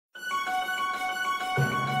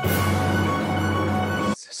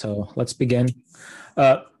So let's begin.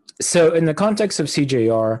 Uh, so in the context of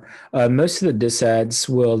CJR, most of the disads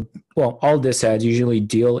will, well, all disads usually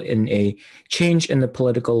deal in a change in the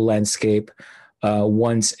political landscape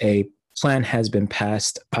once a plan has been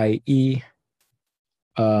passed, i.e.,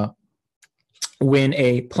 uh, when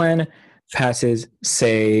a plan passes,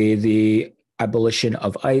 say, the abolition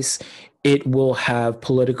of ICE, it will have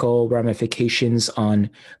political ramifications on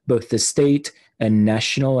both the state and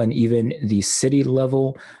national and even the city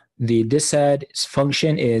level. The DISAD's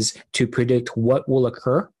function is to predict what will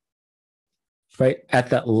occur, right, at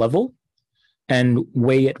that level and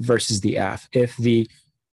weigh it versus the AF. If the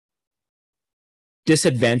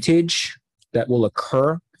disadvantage that will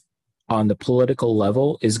occur on the political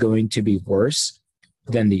level is going to be worse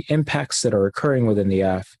than the impacts that are occurring within the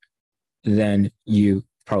AF, then you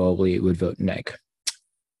probably would vote neg.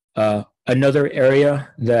 Another area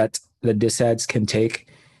that the disads can take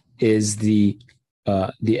is the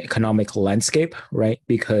economic landscape, right?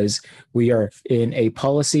 Because we are in a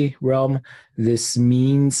policy realm. This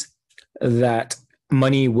means that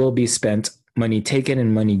money will be spent, money taken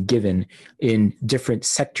and money given in different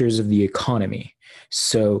sectors of the economy.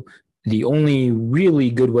 So the only really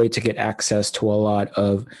good way to get access to a lot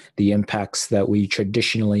of the impacts that we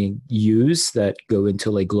traditionally use that go into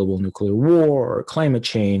like global nuclear war or climate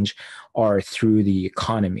change are through the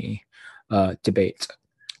economy debate.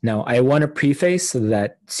 Now, I want to preface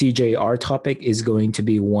that CJR topic is going to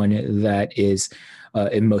be one that is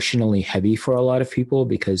emotionally heavy for a lot of people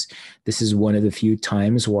because this is one of the few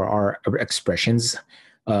times where our expressions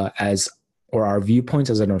or our viewpoints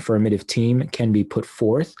as an affirmative team can be put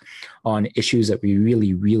forth on issues that we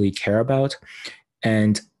really, really care about.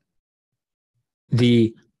 And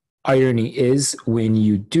the irony is when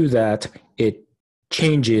you do that, it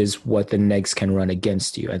changes what the negs can run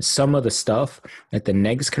against you. And some of the stuff that the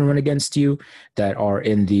negs can run against you that are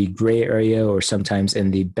in the gray area or sometimes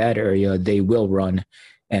in the bad area, they will run.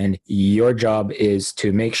 And your job is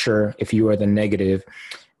to make sure, if you are the negative,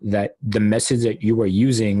 that the message that you are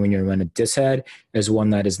using when you're running a disad is one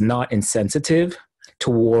that is not insensitive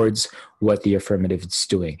towards what the affirmative is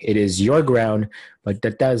doing. It is your ground, but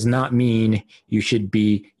that does not mean you should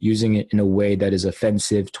be using it in a way that is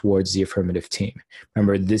offensive towards the affirmative team.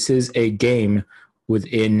 Remember, this is a game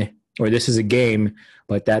this is a game,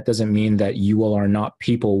 but that doesn't mean that you all are not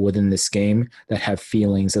people within this game that have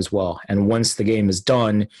feelings as well. And once the game is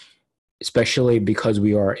done, especially because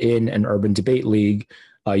we are in an urban debate league,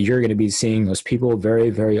 you're going to be seeing those people very,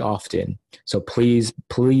 very often. So please,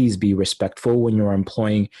 please be respectful when you're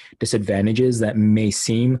employing disadvantages that may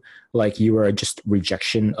seem like you are just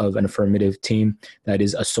rejection of an affirmative team that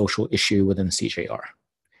is a social issue within CJR.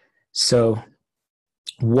 So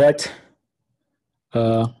what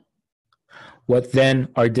then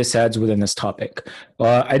are disads within this topic?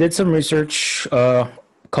 I did some research a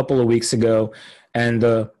couple of weeks ago,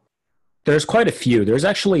 and there's quite a few. There's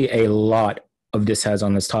actually a lot of disads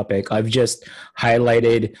on this topic. I've just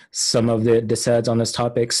highlighted some of the disads on this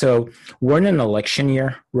topic. So we're in an election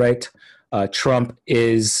year, right? Trump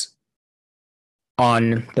is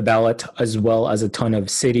on the ballot as well as a ton of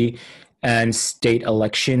city and state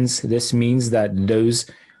elections. This means that those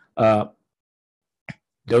are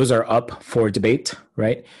up for debate,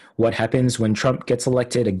 right? What happens when Trump gets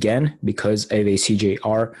elected again because of a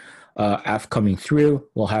CJR AF coming through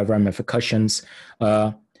will have ramifications.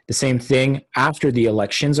 The same thing after the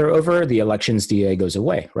elections are over, the elections DA goes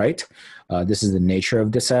away, right? This is the nature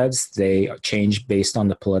of disads. They change based on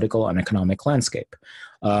the political and economic landscape.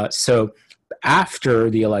 So after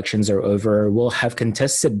the elections are over, we'll have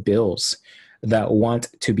contested bills that want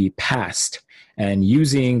to be passed, and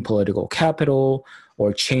using political capital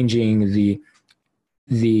or changing the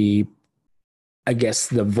I guess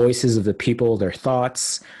the voices of the people, their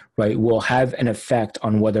thoughts, right, will have an effect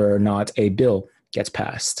on whether or not a bill gets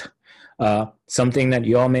passed. Something that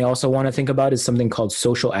you all may also want to think about is something called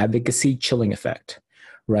social advocacy chilling effect,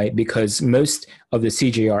 right? Because most of the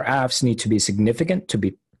CJR AFs need to be significant to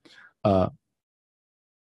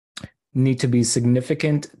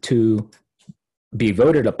be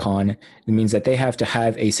voted upon. It means that they have to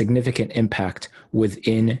have a significant impact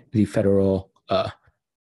within the federal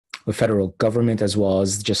government as well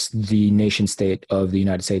as just the nation state of the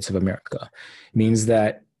United States of America. It means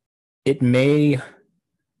that it may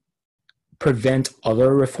prevent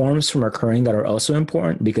other reforms from occurring that are also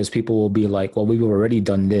important because people will be like, well, we've already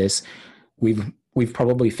done this. We've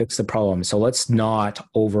probably fixed the problem. So let's not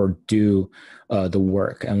overdo the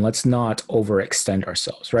work and let's not overextend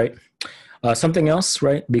ourselves, right? Something else,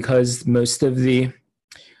 right? Because most of the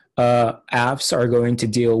AFs are going to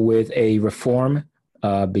deal with a reform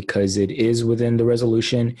because it is within the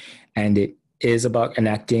resolution and it is about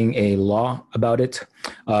enacting a law about it.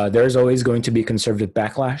 There's always going to be conservative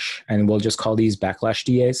backlash, and we'll just call these backlash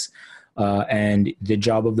DAs. And the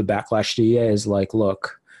job of the backlash DA is like,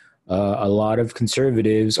 look, a lot of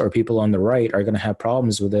conservatives or people on the right are going to have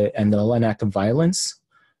problems with it, and they'll enact violence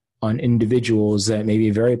on individuals that may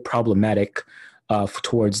be very problematic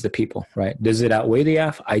towards the people, right? Does it outweigh the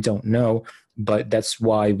F? I don't know, but that's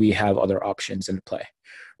why we have other options in play,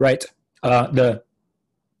 right? The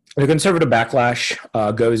conservative backlash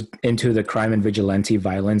goes into the crime and vigilante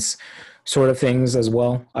violence sort of things as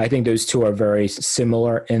well. I think those two are very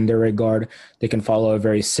similar in their regard. They can follow a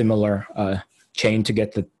very similar chain to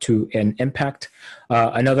get to an impact.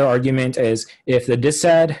 Another argument is if the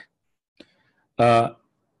Disad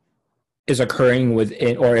is occurring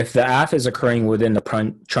within, or if the AF is occurring within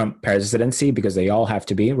the Trump presidency, because they all have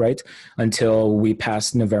to be, right? Until we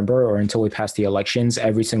pass November or until we pass the elections,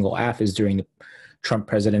 every single AF is during the Trump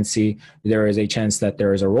presidency. There is a chance that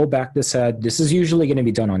there is a rollback Disad. This is usually going to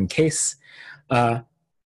be done on case,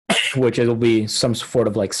 which it'll be some sort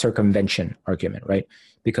of like circumvention argument, right?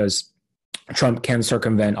 Because Trump can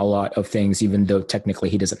circumvent a lot of things, even though technically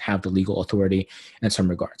he doesn't have the legal authority in some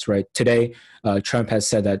regards, right? Today, Trump has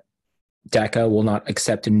said that DACA will not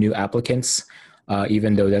accept new applicants,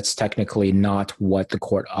 even though that's technically not what the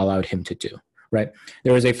court allowed him to do, right?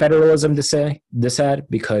 There is a federalism Disad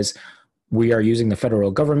because we are using the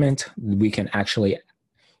federal government. We can actually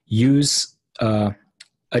use a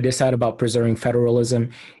Disad about preserving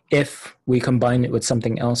federalism if we combine it with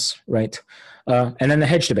something else, right? And then the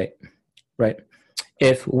hedge debate, right?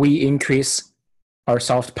 If we increase our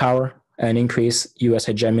soft power and increase U.S.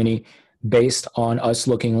 hegemony based on us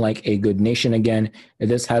looking like a good nation again,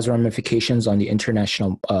 this has ramifications on the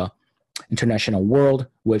international world,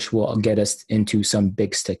 which will get us into some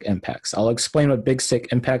big stick impacts. I'll explain what big stick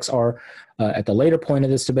impacts are at the later point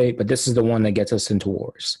of this debate, but this is the one that gets us into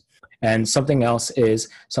wars. And something else is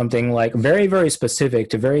something like very, very specific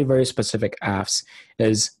to very, very specific AFs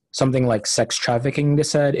is something like sex trafficking, they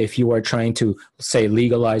said. If you are trying to, say,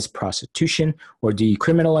 legalize prostitution or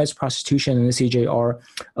decriminalize prostitution in the CJR,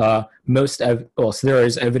 so there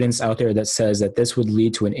is evidence out there that says that this would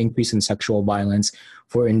lead to an increase in sexual violence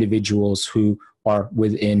for individuals who are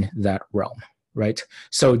within that realm, right?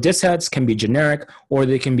 So Disads can be generic, or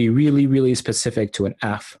they can be really, really specific to an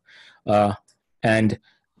AF. And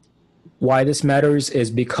why this matters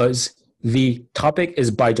is because the topic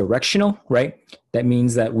is bidirectional, right? That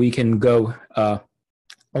means that we can go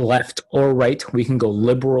left or right. We can go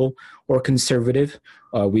liberal or conservative.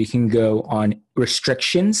 We can go on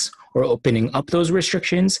restrictions or opening up those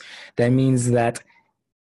restrictions. That means that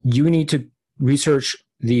you need to research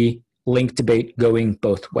the link debate going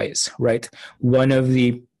both ways, right? One of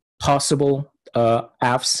the possible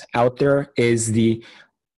AFs out there is the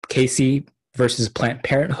Casey versus Planned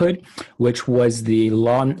Parenthood, which was the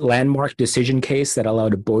landmark decision case that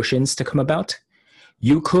allowed abortions to come about.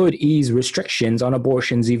 You could ease restrictions on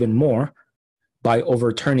abortions even more by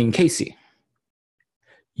overturning Casey.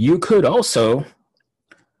 You could also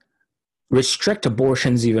restrict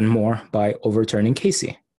abortions even more by overturning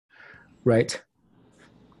Casey, right?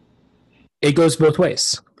 It goes both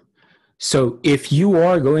ways. So if you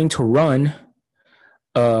are going to run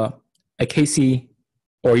a Casey,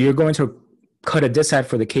 or you're going to cut a Disad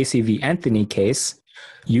for the Casey v. Anthony case,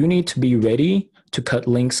 you need to be ready to cut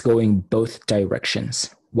links going both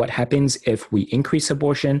directions. What happens if we increase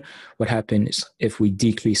abortion? What happens if we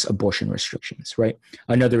decrease abortion restrictions, right?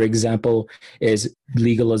 Another example is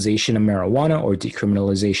legalization of marijuana or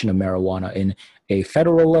decriminalization of marijuana in a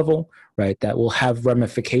federal level, right? That will have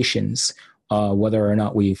ramifications, whether or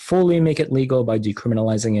not we fully make it legal by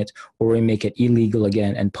decriminalizing it, or we make it illegal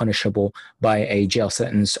again and punishable by a jail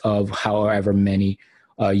sentence of however many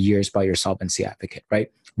years by your solvency advocate,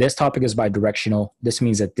 right? This topic is bidirectional. This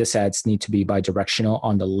means that Disads need to be bidirectional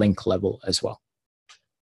on the link level as well.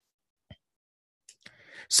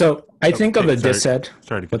 So I think of a Disad.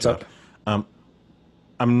 Sorry to cut What's you up? off.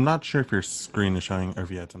 I'm not sure if your screen is showing or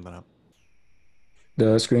if you had something up.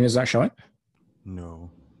 The screen is not showing? No.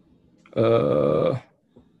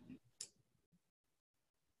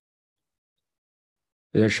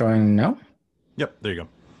 They're showing now? Yep, there you go.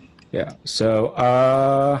 Yeah. So,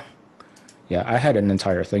 yeah, I had an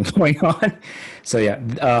entire thing going on. So yeah,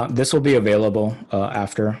 this will be available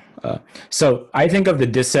after. So I think of the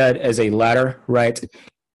Disad as a ladder, right?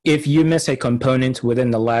 If you miss a component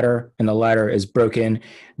within the ladder and the ladder is broken,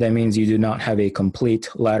 that means you do not have a complete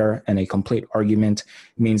ladder, and a complete argument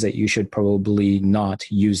means that you should probably not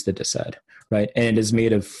use the Disad, right? And it is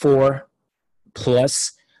made of 4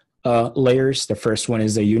 plus layers. The first one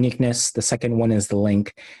is the uniqueness. The second one is the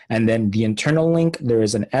link. And then the internal link, there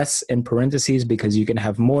is an S in parentheses because you can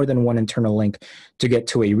have more than one internal link to get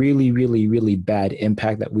to a really, really, really bad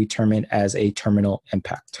impact that we term it as a terminal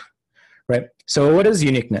impact. Right. So what is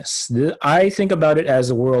uniqueness? I think about it as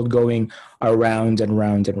a world going around and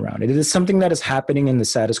round and round. It is something that is happening in the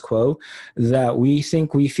status quo that we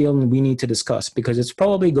feel we need to discuss because it's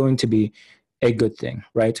probably going to be a good thing,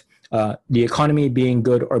 right? The economy being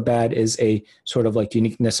good or bad is a sort of like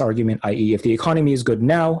uniqueness argument, i.e. if the economy is good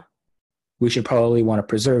now, we should probably want to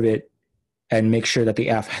preserve it and make sure that the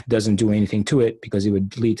AF doesn't do anything to it because it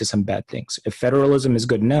would lead to some bad things. If federalism is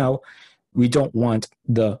good now, we don't want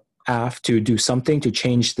the AF to do something to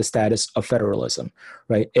change the status of federalism,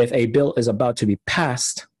 right? If a bill is about to be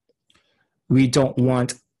passed, we don't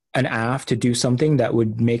want an AF to do something that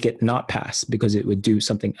would make it not pass because it would do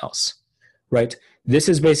something else, right? This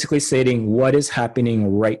is basically stating what is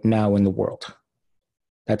happening right now in the world.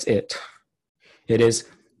 That's it. It is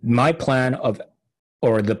my plan of,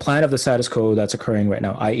 or the plan of the status quo that's occurring right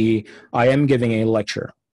now, i.e. I am giving a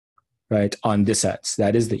lecture, right, on Disad.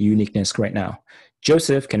 That is the uniqueness right now.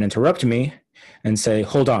 Joseph can interrupt me and say,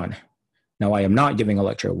 hold on, now I am not giving a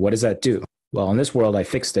lecture. What does that do? Well, in this world, I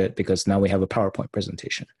fixed it because now we have a PowerPoint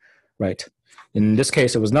presentation, right? In this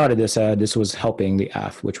case, it was not a Disad. This was helping the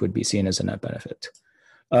AF, which would be seen as a net benefit.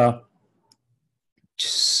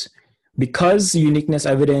 Because uniqueness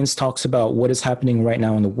evidence talks about what is happening right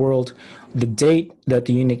now in the world, the date that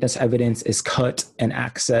the uniqueness evidence is cut and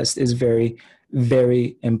accessed is very,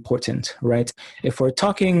 very important, right? If we're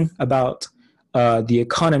talking about the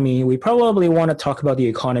economy, we probably want to talk about the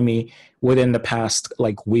economy within the past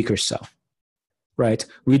like week or so, right?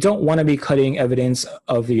 We don't want to be cutting evidence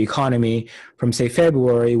of the economy from, say,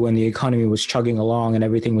 February when the economy was chugging along and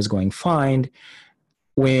everything was going fine,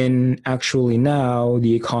 when actually now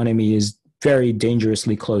the economy is very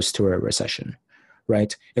dangerously close to a recession,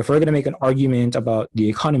 right? If we're going to make an argument about the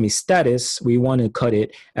economy status, we want to cut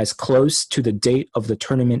it as close to the date of the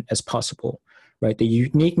tournament as possible, right? The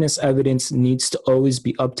uniqueness evidence needs to always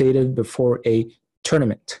be updated before a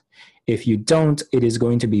tournament. If you don't, it is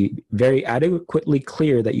going to be very adequately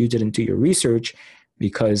clear that you didn't do your research,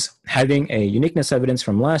 because having a uniqueness evidence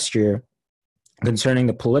from last year concerning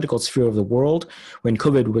the political sphere of the world when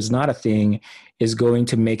COVID was not a thing is going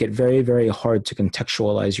to make it very, very hard to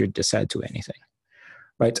contextualize your Disad to anything,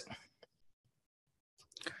 right?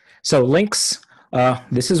 So links,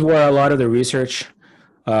 this is where a lot of the research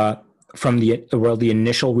from the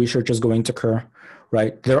initial research is going to occur,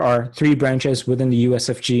 right? There are 3 branches within the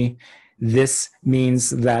USFG. This means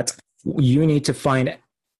that you need to find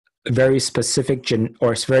very specific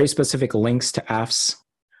links to AFs,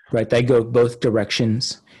 right? They go both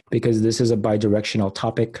directions because this is a bidirectional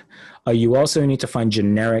topic. You also need to find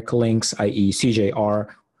generic links, i.e. CJR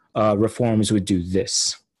reforms would do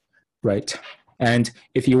this, right? And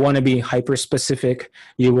if you want to be hyper-specific,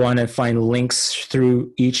 you want to find links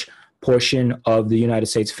through each portion of the United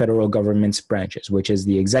States federal government's branches, which is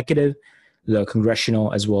the executive, the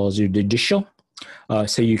congressional, as well as your judicial.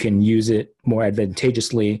 So you can use it more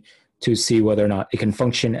advantageously to see whether or not it can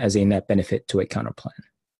function as a net benefit to a counterplan,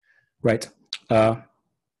 right?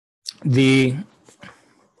 The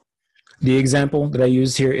example that I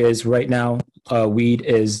use here is right now, weed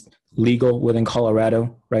is legal within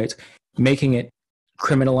Colorado, right? Making it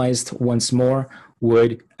criminalized once more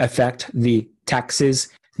would affect the taxes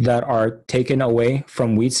that are taken away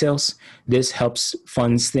from weed sales. This helps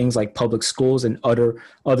funds things like public schools and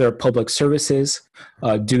other public services.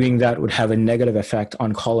 Doing that would have a negative effect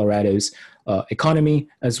on Colorado's economy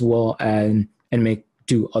as well, and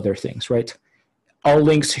do other things, right? All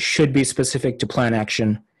links should be specific to plan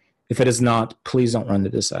action. If it is not, please don't run the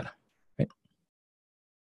Disad. Right?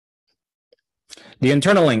 The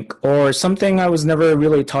internal link, or something I was never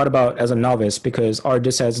really taught about as a novice because our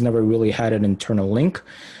Disads never really had an internal link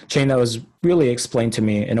chain that was really explained to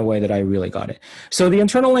me in a way that I really got it. So the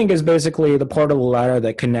internal link is basically the part of the ladder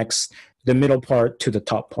that connects the middle part to the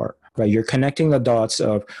top part, right? You're connecting the dots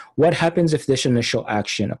of what happens if this initial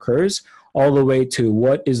action occurs, all the way to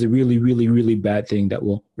what is the really, really, really bad thing that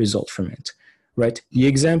will result from it, right? The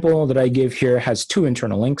example that I give here has 2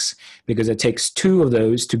 internal links because it takes 2 of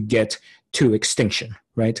those to get to extinction,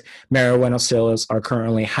 right? Marijuana sales are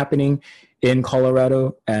currently happening in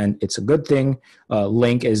Colorado, and it's a good thing.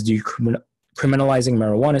 Link is criminalizing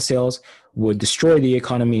marijuana sales would destroy the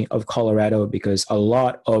economy of Colorado because a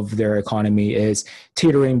lot of their economy is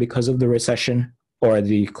teetering because of the recession or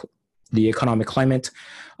the economic climate.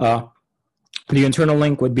 The internal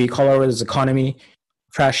link would be Colorado's economy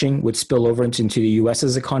crashing would spill over into the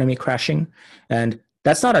US's economy crashing. And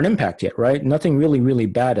that's not an impact yet, right? Nothing really, really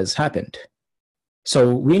bad has happened.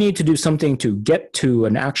 So we need to do something to get to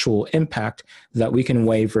an actual impact that we can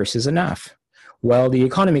weigh versus an F. Well, the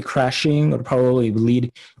economy crashing would probably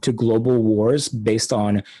lead to global wars based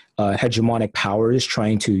on hegemonic powers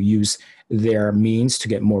trying to use their means to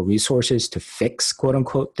get more resources to fix, quote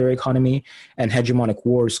unquote, their economy. And hegemonic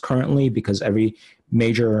wars currently, because every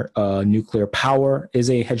major nuclear power is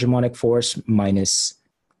a hegemonic force, minus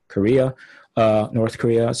Korea, North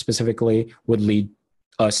Korea specifically, would lead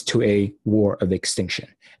us to a war of extinction.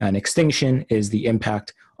 And extinction is the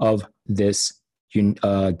impact of this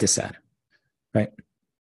Disad, right?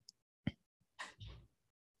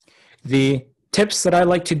 The tips that I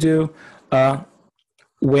like to do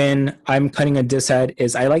when I'm cutting a Disad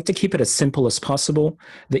is I like to keep it as simple as possible.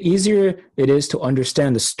 The easier it is to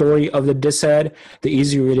understand the story of the Disad, the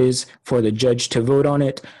easier it is for the judge to vote on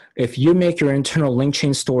it. If you make your internal link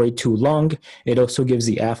chain story too long, it also gives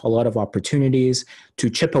the AF a lot of opportunities to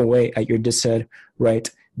chip away at your Disad, right?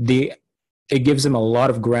 It gives them a lot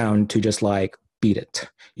of ground to just like beat it.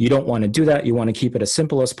 You don't want to do that. You want to keep it as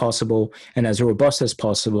simple as possible and as robust as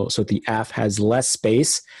possible so the AF has less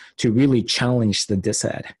space to really challenge the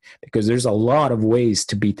Disad, because there's a lot of ways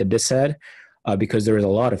to beat the Disad because there is a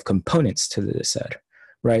lot of components to the Disad,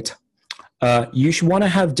 right? You should want to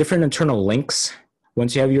have different internal links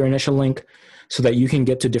once you have your initial link so that you can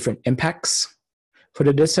get to different impacts for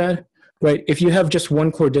the Disad, right? If you have just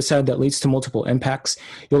one core Disad that leads to multiple impacts,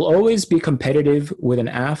 you'll always be competitive with an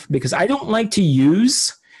AF, because I don't like to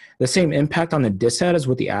use the same impact on the Disad as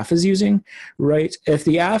what the AF is using, right? If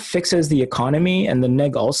the AF fixes the economy and the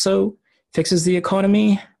neg also fixes the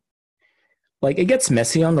economy, like it gets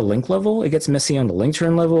messy on the link level, it gets messy on the link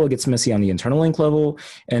turn level, it gets messy on the internal link level,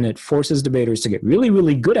 and it forces debaters to get really,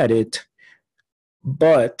 really good at it.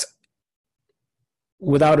 But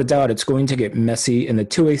without a doubt, it's going to get messy in the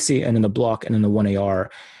 2AC and in the block and in the 1AR.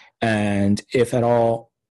 And if at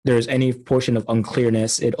all there's any portion of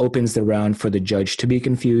unclearness, it opens the round for the judge to be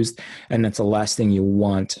confused. And that's the last thing you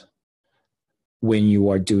want when you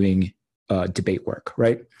are doing debate work,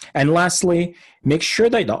 right? And lastly, make sure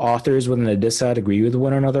that the authors within the Disad agree with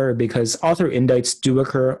one another, because author indicts do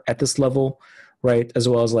occur at this level, right? As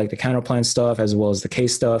well as like the counterplan stuff, as well as the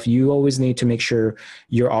case stuff. You always need to make sure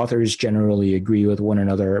your authors generally agree with one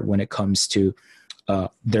another when it comes to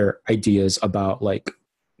their ideas about like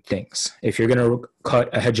things. If you're going to cut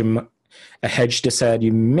a hedge Disad,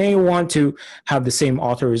 you may want to have the same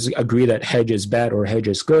authors agree that hedge is bad or hedge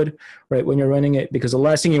is good, right, when you're running it, because the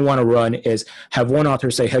last thing you want to run is have one author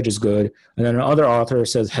say hedge is good, and then another author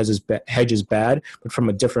says hedge is bad, but from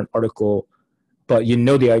a different article, but you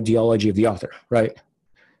know the ideology of the author, right?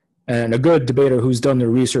 And a good debater who's done their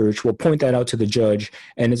research will point that out to the judge,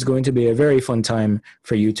 and it's going to be a very fun time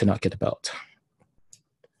for you to not get the belt.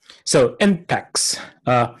 So impacts.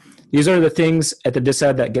 These are the things at the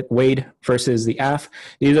Disad that get weighed versus the AF.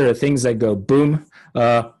 These are the things that go boom,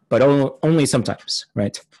 but only sometimes,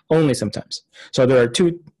 right? Only sometimes. So there are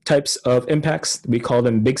two types of impacts. We call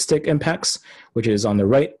them big stick impacts, which is on the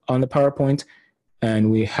right on the PowerPoint.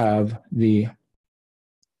 And we have the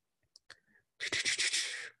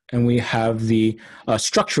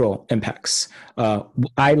structural impacts.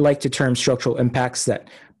 I like to term structural impacts that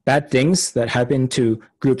bad things that happen to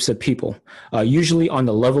groups of people, usually on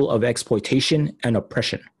the level of exploitation and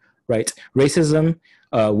oppression, right? Racism,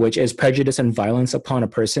 which is prejudice and violence upon a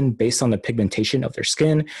person based on the pigmentation of their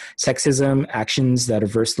skin. Sexism, actions that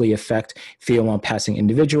adversely affect female passing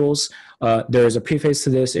individuals. There is a preface to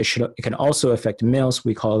this. It can also affect males,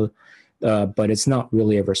 we call but it's not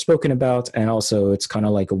really ever spoken about. And also it's kind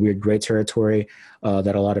of like a weird gray territory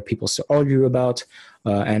that a lot of people still argue about.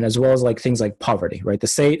 And as well as like things like poverty, right? The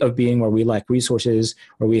state of being where we lack resources,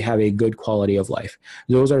 where we have a good quality of life.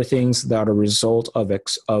 Those are things that are a result of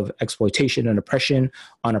exploitation and oppression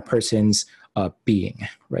on a person's being,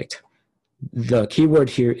 right? The key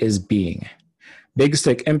word here is being. Big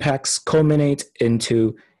stick impacts culminate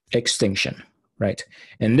into extinction, right?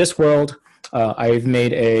 In this world, I've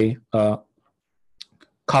made a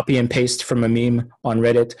copy and paste from a meme on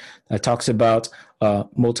Reddit that talks about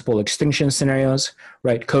multiple extinction scenarios,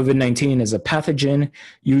 right? COVID-19 is a pathogen,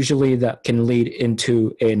 usually that can lead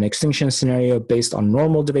into an extinction scenario based on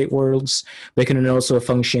normal debate worlds, but can also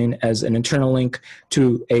function as an internal link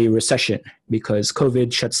to a recession because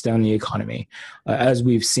COVID shuts down the economy, as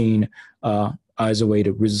we've seen as a way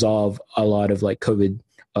to resolve a lot of like COVID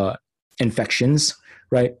infections.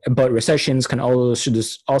 Right, but recessions can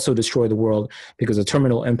also destroy the world because a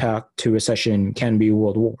terminal impact to recession can be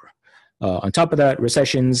world war. On top of that,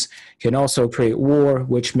 recessions can also create war,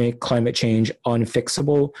 which make climate change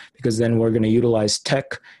unfixable, because then we're going to utilize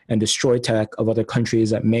tech and destroy tech of other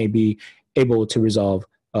countries that may be able to resolve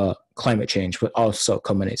climate change, but also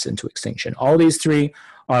culminates into extinction. All these three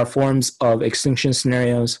are forms of extinction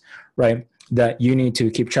scenarios, right, that you need to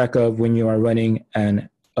keep track of when you are running an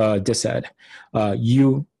Disad.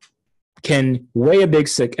 You can weigh a big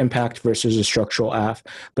stick impact versus a structural AF,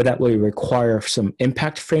 but that will require some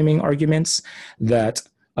impact framing arguments that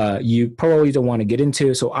you probably don't want to get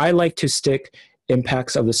into. So I like to stick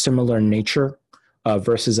impacts of a similar nature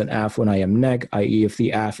versus an AF when I am neg, i.e. if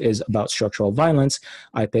the AF is about structural violence,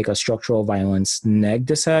 I pick a structural violence neg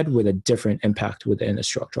Disad with a different impact within the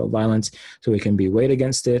structural violence, so it can be weighed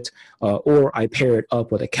against it, or I pair it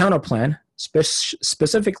up with a counterplan,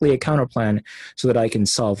 specifically a counterplan, so that I can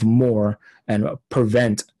solve more and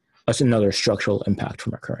prevent another structural impact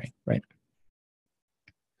from occurring, right?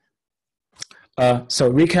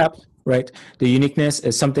 So recap, right? The uniqueness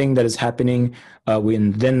is something that is happening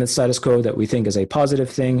within the status quo that we think is a positive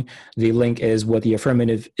thing. The link is what the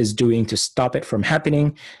affirmative is doing to stop it from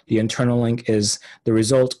happening. The internal link is the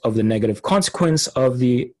result of the negative consequence of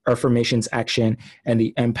the affirmation's action, and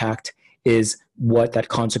the impact is what that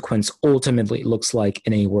consequence ultimately looks like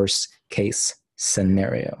in a worst case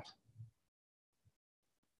scenario.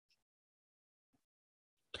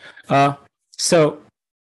 So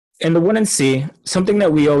in the 1 and C, something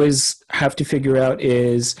that we always have to figure out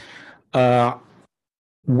is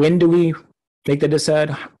when do we make the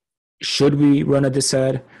Disad? Should we run a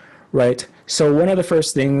Disad, right? So one of the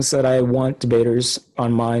first things that I want debaters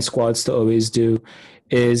on my squads to always do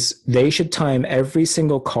is they should time every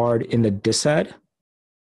single card in the Disad,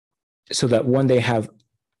 so that one, they have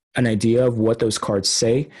an idea of what those cards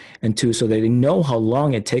say, and two, so they know how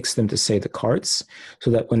long it takes them to say the cards,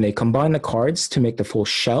 so that when they combine the cards to make the full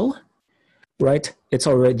shell, right,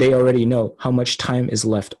 they already know how much time is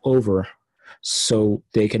left over, so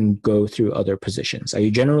they can go through other positions. I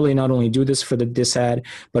generally not only do this for the Disad,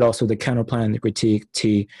 but also the counterplan, the critique,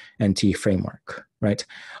 T, and T framework, right?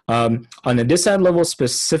 On the Disad level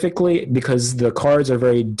specifically, because the cards are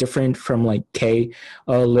very different from like K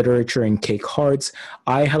literature and K cards,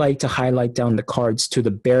 I like to highlight down the cards to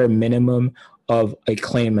the bare minimum of a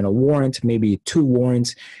claim and a warrant, maybe 2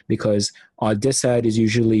 warrants, because Disad is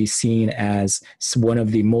usually seen as one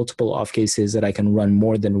of the multiple off cases that I can run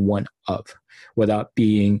more than one of without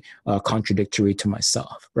being contradictory to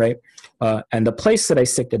myself, right? And the place that I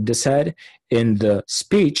stick the Disad in the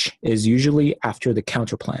speech is usually after the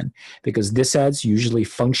counterplan, because Disads usually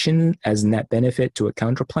function as net benefit to a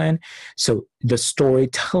counterplan. So the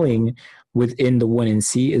storytelling within the 1 and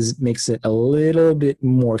C makes it a little bit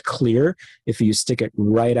more clear if you stick it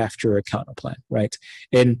right after a counterplan, right?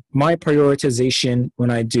 And my prioritization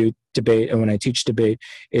when I do debate and when I teach debate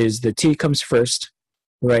is the T comes first,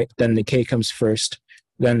 right? Then the K comes first,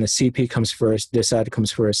 then the CP comes first, Disad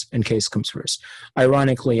comes first, and case comes first.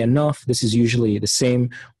 Ironically enough, this is usually the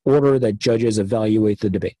same order that judges evaluate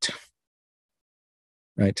the debate,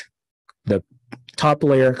 right? The top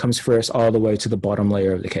layer comes first all the way to the bottom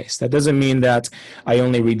layer of the case. That doesn't mean that I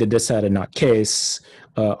only read the Disad and not case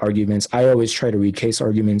arguments. I always try to read case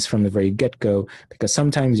arguments from the very get-go, because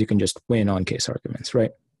sometimes you can just win on case arguments,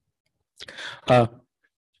 right?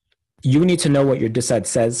 You need to know what your Disad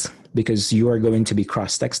says, because you are going to be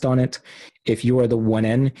cross-texted on it. If you are the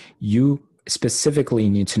 1N, you specifically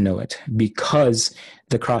need to know it, because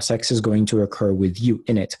the cross-X is going to occur with you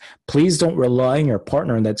in it. Please don't rely on your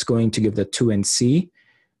partner that's going to give the 2 and C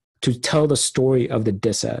to tell the story of the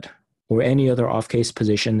Disad or any other off-case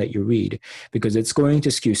position that you read, because it's going to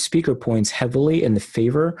skew speaker points heavily in the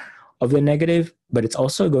favor of the negative, but it's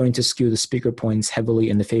also going to skew the speaker points heavily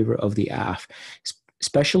in the favor of the AF,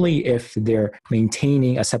 especially if they're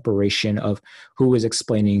maintaining a separation of who is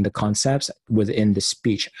explaining the concepts within the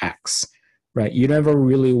speech acts, right? You never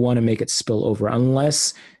really want to make it spill over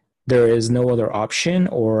unless there is no other option,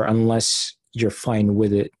 or unless you're fine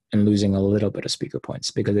with it and losing a little bit of speaker points,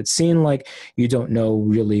 because it seems like you don't know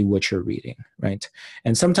really what you're reading, right?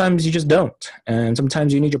 And sometimes you just don't. And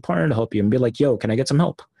sometimes you need your partner to help you and be like, yo, can I get some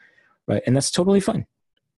help? Right? And that's totally fine,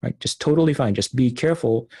 right? Just totally fine. Just be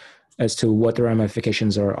careful as to what the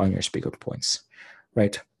ramifications are on your speaker points,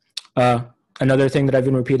 right? Another thing that I've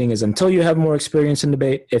been repeating is, until you have more experience in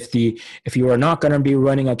debate, if you are not going to be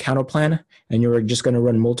running a counterplan and you're just going to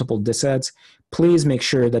run multiple Disads, please make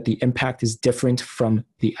sure that the impact is different from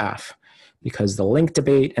the AF, because the link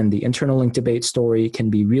debate and the internal link debate story can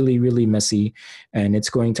be really, really messy, and it's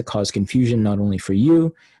going to cause confusion not only for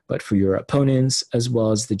you, but for your opponents as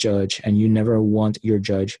well as the judge, and you never want your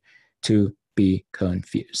judge to be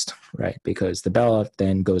confused, right? Because the ballot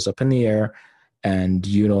then goes up in the air, and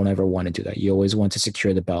you don't ever want to do that. You always want to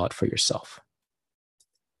secure the ballot for yourself.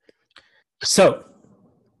 So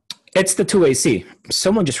it's the 2AC.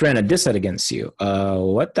 Someone just ran a Disad against you.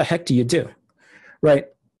 What the heck do you do? Right?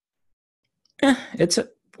 It's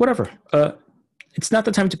whatever. It's not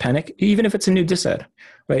the time to panic, even if it's a new Disad,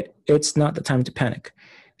 right? It's not the time to panic.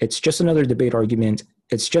 It's just another debate argument.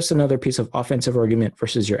 It's just another piece of offensive argument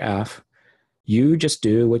versus your AF. You just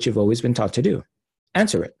do what you've always been taught to do.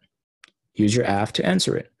 Answer it. Use your AF to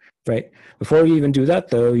answer it, right? Before you even do that,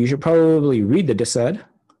 though, you should probably read the Disad,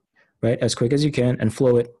 right, as quick as you can, and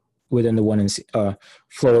flow it within the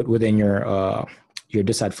flow it within your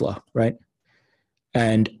Disad flow, right?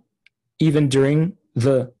 And even during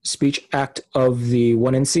the speech act of the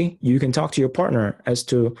 1NC, you can talk to your partner as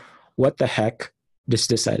to what the heck this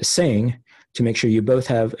Disad is saying, to make sure you both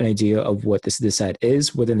have an idea of what this Disad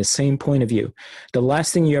is within the same point of view. The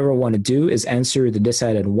last thing you ever want to do is answer the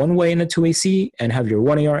Disad in one way in a 2AC and have your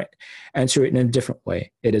 1AR answer it in a different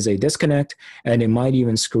way. It is a disconnect, and it might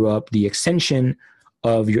even screw up the extension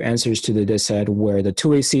of your answers to the Disad, where the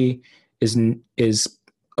 2AC is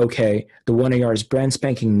okay, the 1AR is brand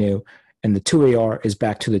spanking new, and the 2AR is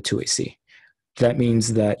back to the 2AC. That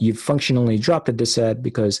means that you've functionally dropped the Disad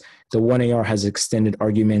because the 1AR has extended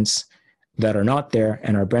arguments that are not there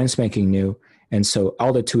and are brand spanking new. And so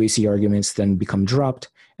all the 2AC arguments then become dropped,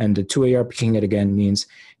 and the 2AR picking it again means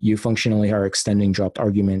you functionally are extending dropped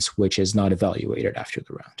arguments, which is not evaluated after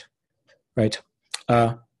the round, right?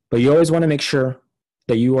 But you always want to make sure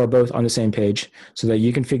that you are both on the same page so that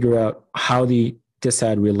you can figure out how the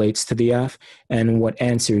Disad relates to the AF and what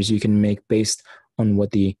answers you can make based on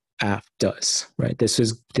what the AF does, right? This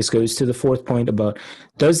goes to the fourth point about,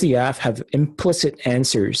 does the AF have implicit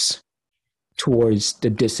answers towards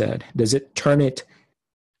the Disad? Does it turn it?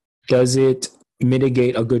 Does it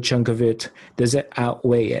mitigate a good chunk of it? Does it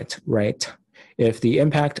outweigh it, right? If the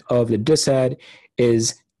impact of the Disad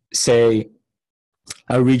is, say,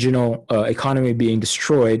 a regional economy being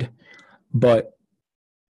destroyed, but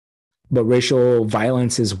racial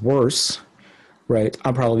violence is worse, right?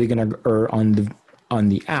 I'm probably going to err on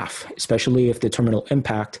the AF, especially if the terminal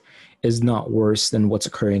impact is not worse than what's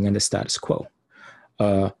occurring in the status quo.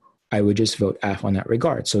 I would just vote AF on that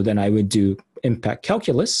regard. So then I would do impact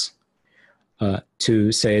calculus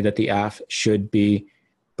to say that the AF should be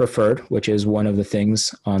preferred, which is one of the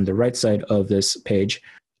things on the right side of this page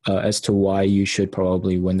as to why you should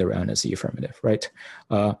probably win the round as the affirmative, right?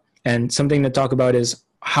 And something to talk about is,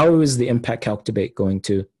 how is the impact calc debate going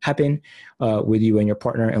to happen with you and your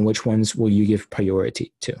partner, and which ones will you give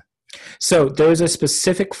priority to? So there's a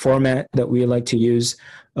specific format that we like to use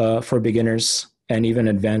for beginners and even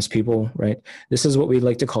advanced people, right? This is what we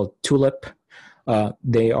like to call TULIP.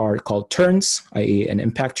 They are called turns, i.e. an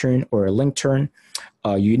impact turn or a link turn.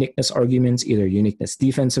 Uniqueness arguments, either uniqueness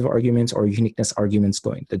defensive arguments or uniqueness arguments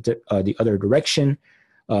going the other direction.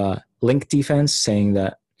 Link defense, saying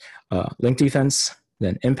that link defense,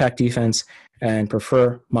 then impact defense, and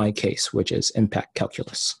prefer my case, which is impact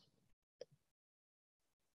calculus.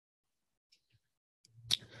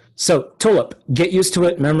 So TULIP, get used to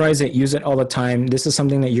it, memorize it, use it all the time. This is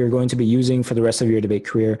something that you're going to be using for the rest of your debate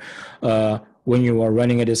career when you are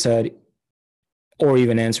running a Disad or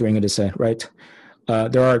even answering a Disad, right?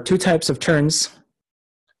 There are two types of turns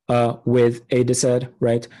with a Disad,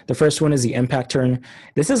 right? The first one is the impact turn.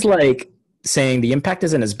 This is like saying the impact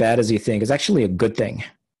isn't as bad as you think. It's actually a good thing,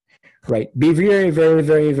 right? Be very, very,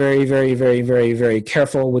 very, very, very, very, very, very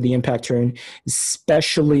careful with the impact turn,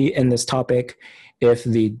 especially in this topic. If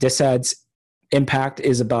the Disad's impact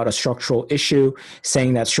is about a structural issue,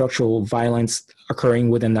 saying that structural violence occurring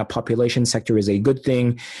within that population sector is a good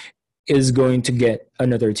thing, is going to get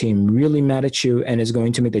another team really mad at you and is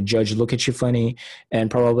going to make the judge look at you funny and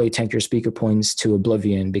probably tank your speaker points to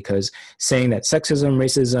oblivion, because saying that sexism,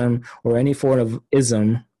 racism, or any form of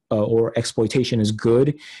ism or exploitation is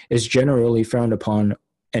good is generally frowned upon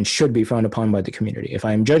and should be frowned upon by the community. If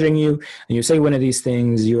I'm judging you and you say one of these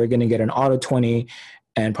things, you are going to get an auto 20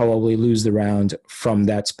 and probably lose the round from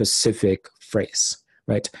that specific phrase,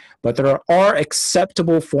 right? But there are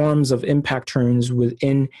acceptable forms of impact turns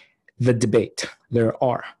within the debate. There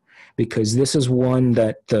are, because this is one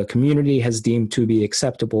that the community has deemed to be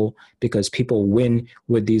acceptable because people win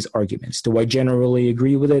with these arguments. Do I generally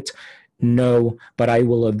agree with it? No, but I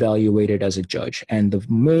will evaluate it as a judge. And the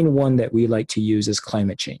main one that we like to use is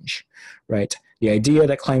climate change, right? The idea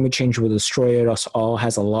that climate change will destroy us all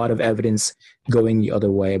has a lot of evidence going the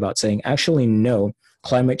other way about saying, actually, no,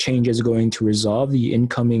 climate change is going to resolve the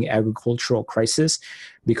incoming agricultural crisis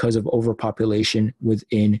because of overpopulation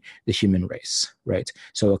within the human race, right?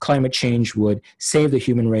 So a climate change would save the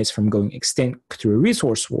human race from going extinct through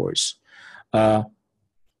resource wars. And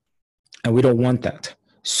we don't want that.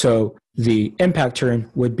 So the impact turn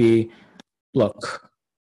would be, look,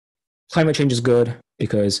 climate change is good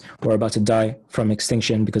because we're about to die from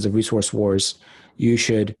extinction because of resource wars. You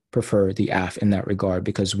should prefer the AF in that regard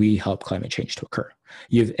because we help climate change to occur.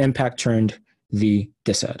 You've impact turned the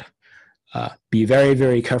Disad. Be very,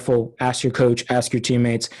 very careful. Ask your coach, ask your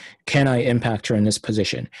teammates, can I impact turn this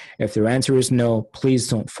position? If their answer is no, please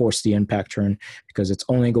don't force the impact turn because it's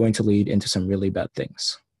only going to lead into some really bad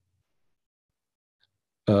things.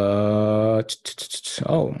 Oh,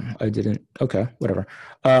 I didn't. Okay, whatever.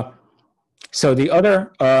 So the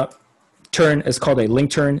other turn is called a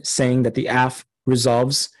link turn, saying that the AF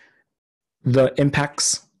resolves the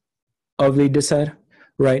impacts of the Disad,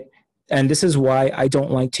 right? And this is why I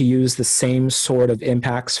don't like to use the same sort of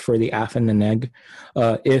impacts for the AF and the neg.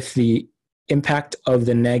 If the impact of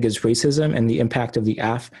the neg is racism and the impact of the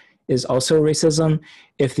AF is also racism,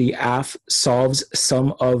 if the AF solves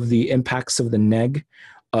some of the impacts of the neg,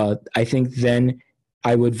 I think then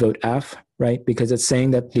I would vote F, right? Because it's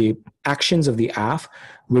saying that the actions of the AF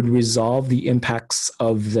would resolve the impacts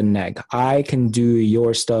of the neg. I can do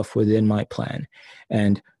your stuff within my plan.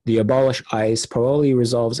 And the abolish ICE probably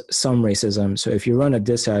resolves some racism. So if you run a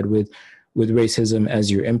Disad with racism as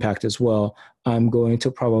your impact as well, I'm going to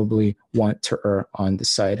probably want to err on the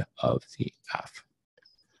side of the AF,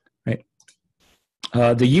 right?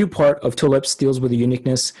 The U part of tulips deals with the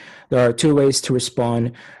uniqueness. There are two ways to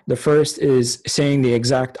respond. The first is saying the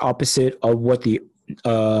exact opposite of what the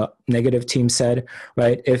negative team said,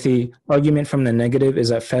 right? If the argument from the negative is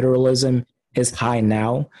that federalism is high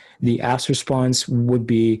now, the AF's response would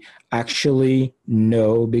be actually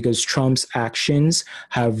no, because Trump's actions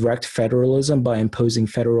have wrecked federalism by imposing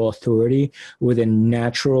federal authority within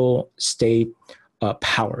natural state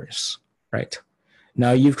powers, right?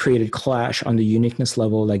 Now you've created clash on the uniqueness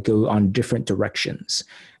level that go on different directions.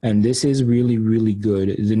 And this is really, really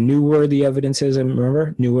good. The newer the evidence is, and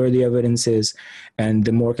remember, newer the evidence is, and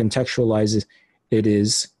the more contextualized it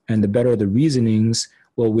is, and the better the reasonings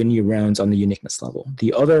will win you rounds on the uniqueness level.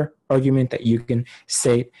 The other argument that you can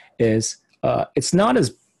state is it's not as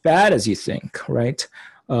bad as you think, right?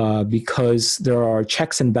 Because there are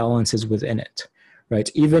checks and balances within it, right?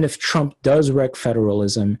 Even if Trump does wreck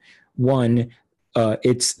federalism, one,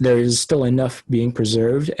 there is still enough being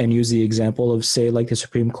preserved, and use the example of, say, like the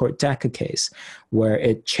Supreme Court DACA case, where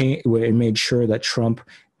it made sure that Trump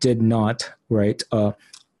did not, right,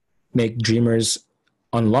 make Dreamers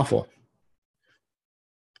unlawful,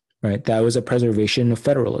 right? That was a preservation of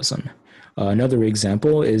federalism. Another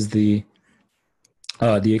example is the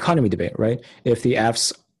economy debate, right? If the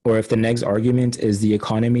AF's or if the neg's argument is the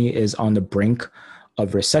economy is on the brink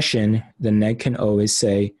of recession, the neg can always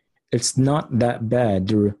say, it's not that bad.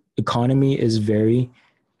 The economy is very,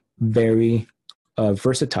 very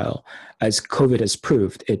versatile, as COVID has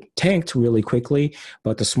proved. It tanked really quickly,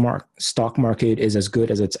 but the stock market is as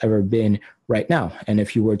good as it's ever been right now. And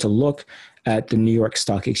if you were to look at the New York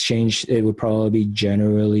Stock Exchange, it would probably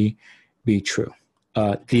generally be true.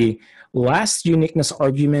 The last uniqueness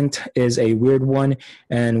argument is a weird one,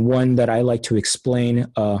 and one that I like to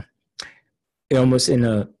explain almost in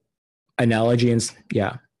a analogy. And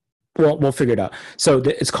yeah, well, we'll figure it out. So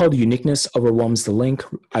it's called uniqueness overwhelms the link,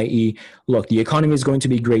 i.e., look, the economy is going to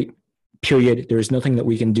be great, period. There is nothing that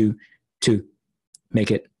we can do to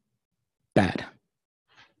make it bad,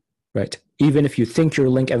 right? Even if you think your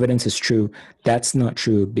link evidence is true, that's not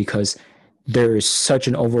true, because there is such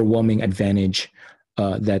an overwhelming advantage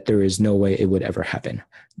that there is no way it would ever happen.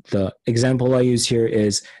 The example I use here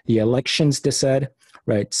is the elections Disad,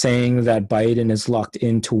 right, saying that Biden is locked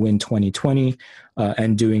in to win 2020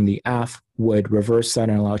 and doing the AF would reverse that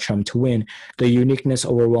and allow Trump to win. The uniqueness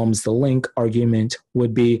overwhelms the link argument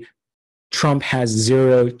would be Trump has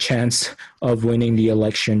zero chance of winning the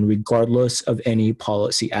election regardless of any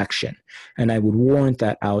policy action. And I would warrant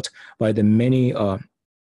that out by the many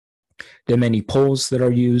polls that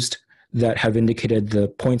are used that have indicated the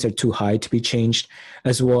points are too high to be changed,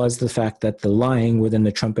 as well as the fact that the lying within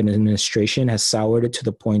the Trump administration has soured it to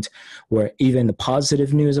the point where even the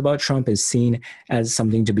positive news about Trump is seen as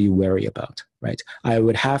something to be wary about, right? I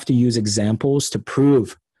would have to use examples to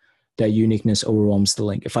prove that uniqueness overwhelms the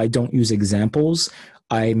link. If I don't use examples,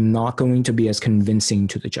 I'm not going to be as convincing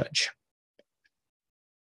to the judge.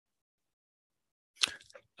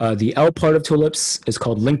 The L part of tulips is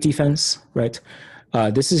called link defense, right?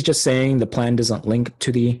 This is just saying the plan doesn't link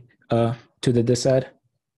to the to the Disad.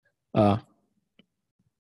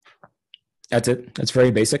 That's it. That's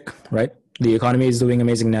very basic, right? The economy is doing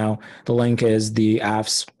amazing now. The link is the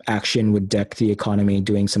AF's action would deck the economy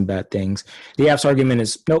doing some bad things. The AF's argument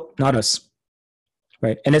is, nope, not us,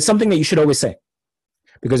 right? And it's something that you should always say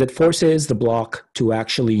because it forces the block to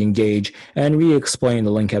actually engage and re-explain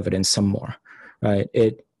the link evidence some more, right?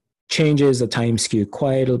 It changes the time skew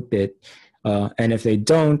quite a bit. And if they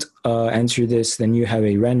don't answer this, then you have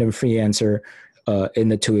a random free answer in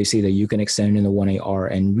the 2AC that you can extend in the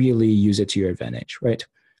 1AR and really use it to your advantage, right?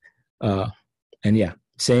 And yeah,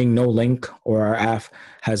 saying no link or our AF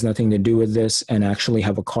has nothing to do with this and actually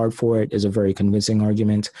have a card for it is a very convincing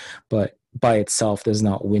argument, but by itself does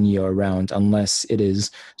not win you around unless it is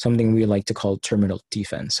something we like to call terminal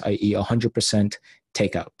defense, i.e. 100%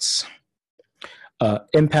 takeouts.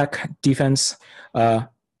 Impact defense,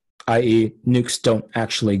 i.e. nukes don't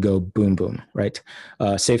actually go boom, boom, right?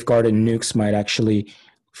 Safeguard and nukes might actually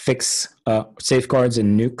fix safeguards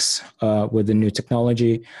and nukes with the new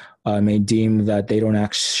technology may deem that they don't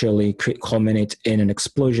actually culminate in an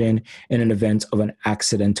explosion in an event of an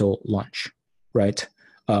accidental launch, right?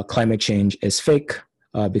 Climate change is fake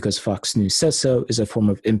because Fox News says so, is a form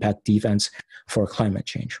of impact defense for climate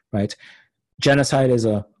change, right? Genocide is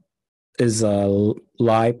a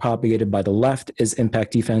lie propagated by the left, is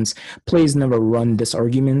impact defense. Please never run this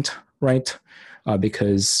argument, right?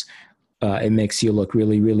 Because it makes you look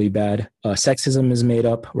really, really bad. Sexism is made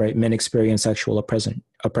up, right? Men experience sexual oppression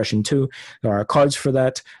too. There are cards for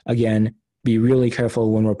that. Again, be really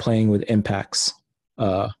careful when we're playing with impacts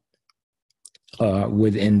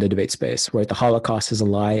within the debate space, right? The Holocaust is a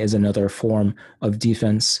lie is another form of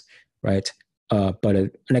defense, right? But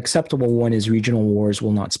an acceptable one is regional wars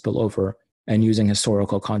will not spill over and using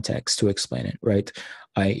historical context to explain it, right?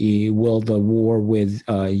 I.e., will the war with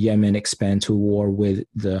Yemen expand to war with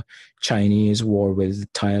the Chinese, war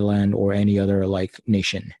with Thailand, or any other like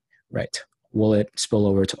nation, right? Will it spill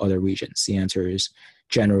over to other regions? The answer is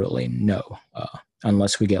generally no,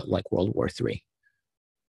 unless we get like World War III.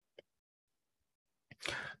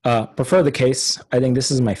 Prefer the case. I think this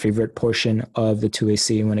is my favorite portion of the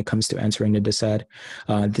 2AC when it comes to answering the Disad.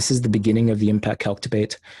 This is the beginning of the impact calc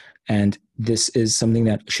debate. And this is something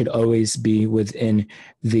that should always be within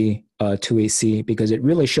the 2AC because it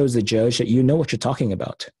really shows the judge that you know what you're talking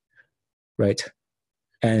about, right?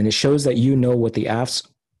 And it shows that you know what the AF's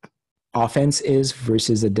offense is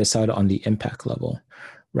versus the Disad on the impact level,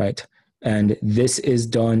 right? And this is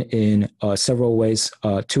done in several ways.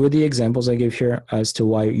 Two of the examples I give here as to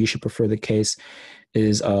why you should prefer the case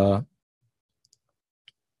is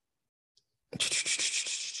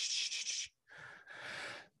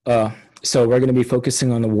so we're going to be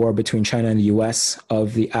focusing on the war between China and the US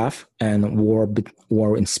of the AF and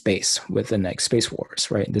war in space with the next space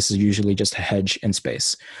wars, right? This is usually just a hedge in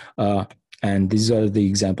space. And these are the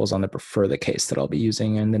examples on the prefer the case that I'll be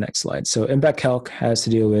using in the next slide. So impact calc has to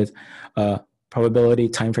deal with probability,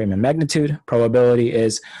 time frame, and magnitude. Probability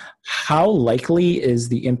is how likely is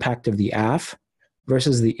the impact of the AF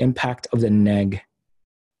versus the impact of the neg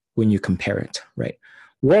when you compare it, right?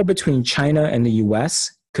 War between China and the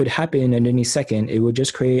US could happen at any second. It would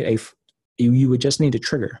just create you would just need a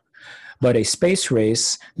trigger. But a space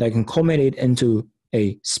race that can culminate into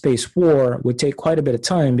a space war would take quite a bit of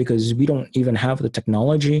time because we don't even have the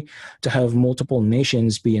technology to have multiple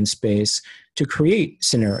nations be in space to create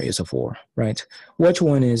scenarios of war, right? Which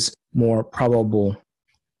one is more probable?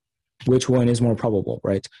 Which one is more probable,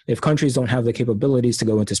 right? If countries don't have the capabilities to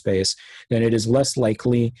go into space, then it is less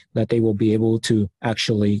likely that they will be able to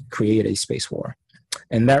actually create a space war.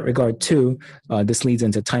 In that regard, too, this leads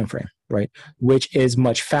into time frame, right? Which is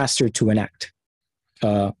much faster to enact.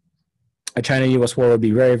 A China-US war would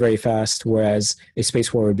be very, very fast, whereas a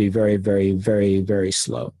space war would be very, very, very, very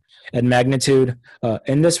slow. And magnitude,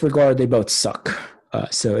 in this regard, they both suck.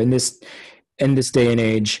 So in this day and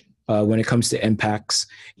age, when it comes to impacts,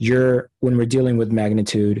 when we're dealing with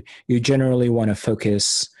magnitude, you generally want to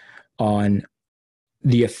focus on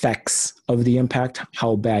the effects of the impact,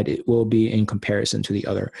 how bad it will be in comparison to the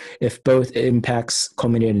other. If both impacts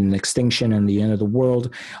culminate in extinction and the end of the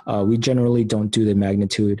world, we generally don't do the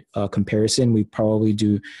magnitude comparison. We probably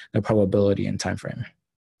do the probability and time frame.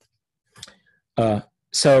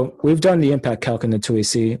 So we've done the impact calc in the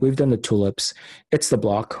 2AC. We've done the tulips. It's the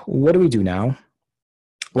block. What do we do now?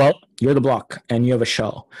 Well, you're the block and you have a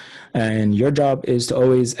shell. And your job is to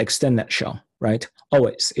always extend that shell, right?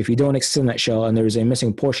 Always. If you don't extend that shell and there's a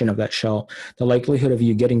missing portion of that shell, the likelihood of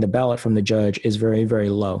you getting the ballot from the judge is very, very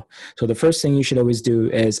low. So the first thing you should always do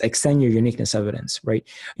is extend your uniqueness evidence, right?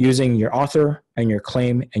 Using your author and your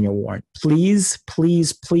claim and your warrant. Please,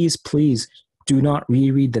 please, please, please do not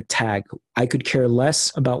reread the tag. I could care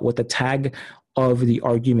less about what the tag of the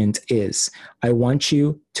argument is. I want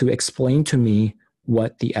you to explain to me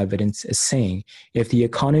what the evidence is saying. If the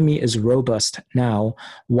economy is robust now,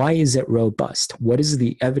 why is it robust? What is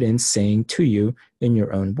the evidence saying to you in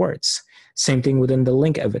your own words? Same thing within the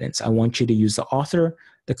link evidence. I want you to use the author,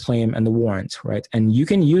 the claim, and the warrant, right? And you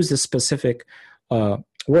can use the specific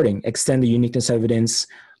wording, extend the uniqueness evidence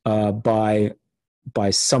by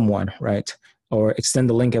someone, right? Or extend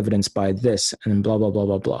the link evidence by this, and blah, blah, blah,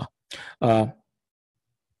 blah, blah.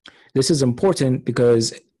 This is important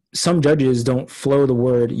because some judges don't flow the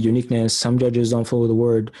word uniqueness. Some judges don't flow the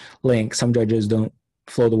word link. Some judges don't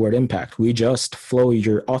flow the word impact. We just flow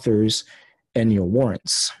your authors and your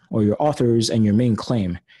warrants, or your authors and your main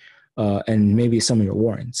claim, and maybe some of your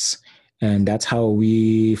warrants. And that's how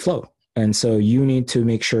we flow. And so you need to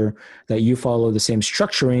make sure that you follow the same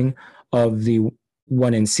structuring of the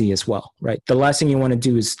 1NC as well, right? The last thing you want to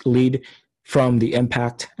do is lead from the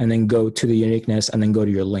impact and then go to the uniqueness and then go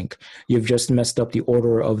to your link. You've just messed up the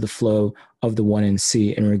order of the flow of the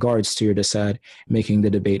 1NC in regards to your Disad, making the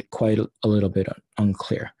debate quite a little bit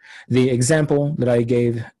unclear. The example that I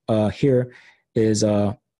gave here is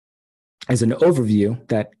an overview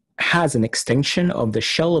that has an extension of the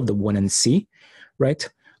shell of the 1NC, right?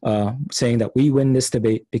 Saying that we win this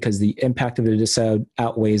debate because the impact of the Disad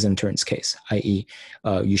outweighs in Turin's case, i.e.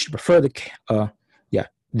 You should prefer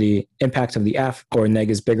the impact of the F or neg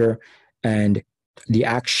is bigger, and the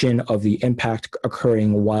action of the impact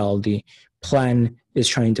occurring while the plan is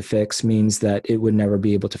trying to fix means that it would never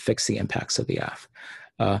be able to fix the impacts of the F.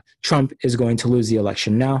 Trump is going to lose the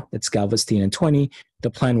election now. It's Galveston in 20.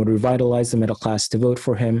 The plan would revitalize the middle class to vote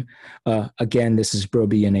for him. Again, this is Bro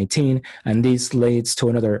B in 18. And this leads to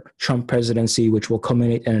another Trump presidency, which will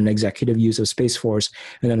culminate in an executive use of Space Force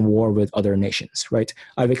and then war with other nations, right?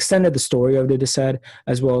 I've extended the story of the Disad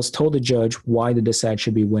as well as told the judge why the Disad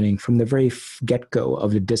should be winning from the very get-go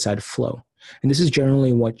of the Disad flow. And this is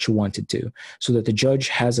generally what you want to do so that the judge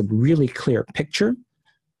has a really clear picture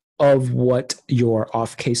of what your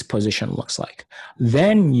off-case position looks like.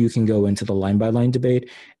 Then you can go into the line-by-line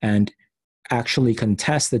debate and actually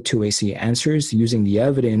contest the 2AC answers using the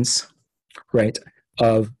evidence, right,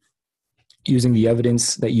 using the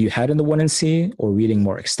evidence that you had in the 1NC or reading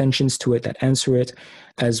more extensions to it that answer it,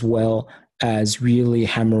 as well as really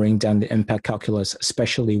hammering down the impact calculus,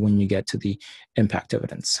 especially when you get to the impact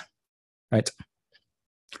evidence, right?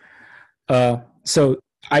 So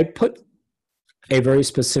I put a very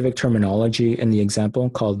specific terminology in the example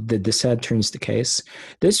called the Disad turns the case.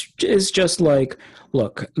 This is just like,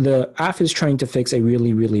 look, the AF is trying to fix a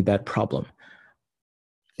really, really bad problem.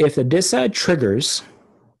 If the Disad triggers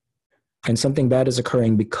and something bad is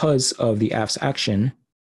occurring because of the AF's action,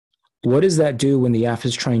 what does that do when the AF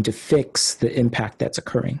is trying to fix the impact that's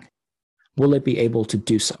occurring? Will it be able to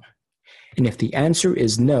do so? And if the answer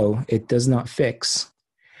is no, it does not fix,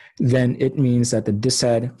 then it means that the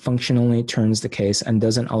Disad functionally turns the case and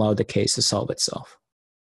doesn't allow the case to solve itself,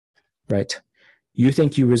 right? You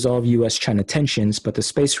think you resolve US-China tensions, but the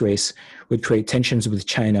space race would create tensions with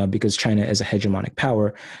China because China is a hegemonic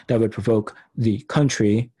power that would provoke the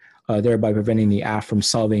country, thereby preventing the AF from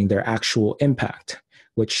solving their actual impact,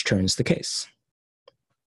 which turns the case.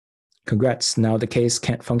 Congrats, now the case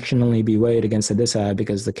can't functionally be weighed against the Disad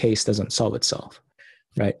because the case doesn't solve itself,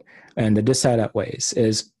 right? And the Disad outweighs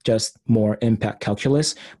is just more impact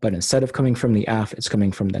calculus, but instead of coming from the AF, it's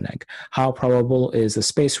coming from the neg. How probable is the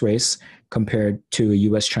space race compared to a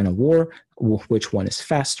US-China war? Which one is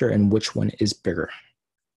faster and which one is bigger?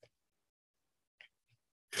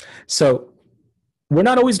 So we're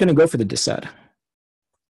not always going to go for the Disad.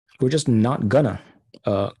 We're just not gonna,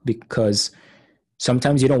 because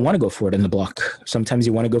sometimes you don't want to go for it in the block. Sometimes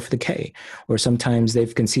you want to go for the K, or sometimes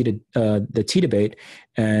they've conceded the T debate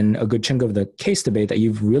and a good chunk of the case debate that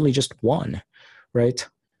you've really just won, right?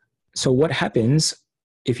 So what happens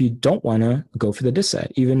if you don't want to go for the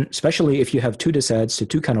Disad, even especially if you have two Disads to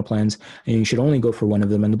two counterplans and you should only go for one of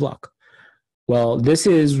them in the block? Well, this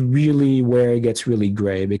is really where it gets really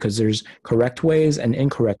gray because there's correct ways and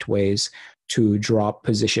incorrect ways to drop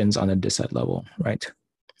positions on a Disad level, right?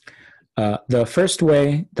 The first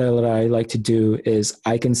way that I like to do is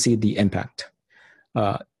I concede the impact.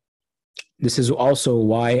 This is also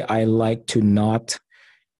why I like to not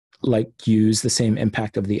use the same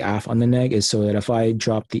impact of the AF on the neg, is so that if I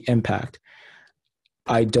drop the impact,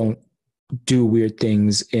 I don't do weird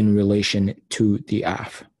things in relation to the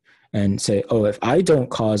AF and say, oh, if I don't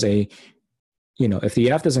cause a, if the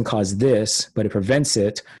AF doesn't cause this, but it prevents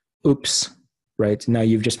it, oops, right? Now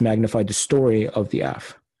you've just magnified the story of the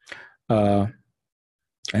AF.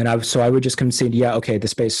 So I would just concede, yeah, okay, the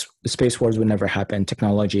space wars would never happen.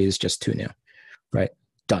 Technology is just too new, right?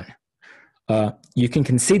 Done. You can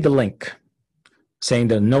concede the link, saying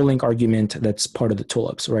the no link argument that's part of the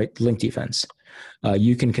tulips, right? Link defense.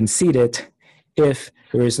 You can concede it if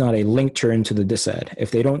there is not a link turn to the disad.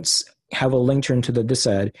 If they don't have a link turn to the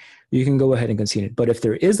disad, you can go ahead and concede it. But if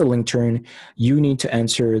there is a link turn, you need to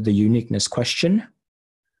answer the uniqueness question,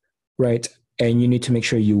 right? And you need to make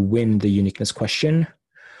sure you win the uniqueness question,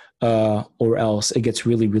 or else it gets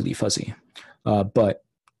really, really fuzzy. But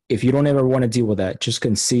if you don't ever want to deal with that, just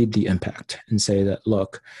concede the impact and say that,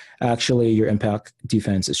 look, actually your impact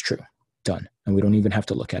defense is true. Done. And we don't even have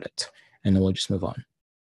to look at it. And then we'll just move on.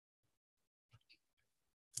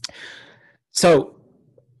 So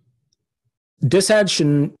Disad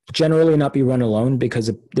should generally not be run alone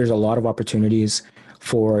because there's a lot of opportunities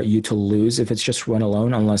for you to lose if it's just run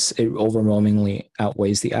alone, unless it overwhelmingly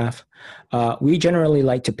outweighs the AF. We generally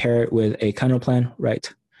like to pair it with a counterplan,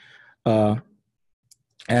 right?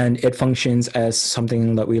 And it functions as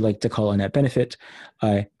something that we like to call a net benefit.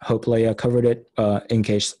 I hope Leia covered it in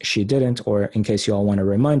case she didn't, or in case you all want a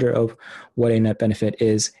reminder of what a net benefit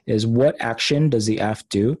is what action does the AF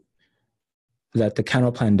do that the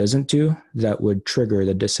counterplan doesn't do that would trigger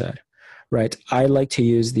the disad, right? I like to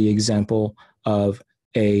use the example of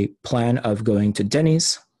a plan of going to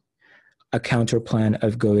Denny's, a counter plan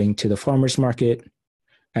of going to the farmer's market,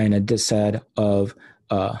 and a disad of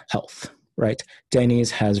health, right?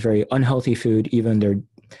 Denny's has very unhealthy food, even their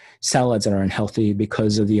salads are unhealthy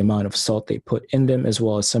because of the amount of salt they put in them, as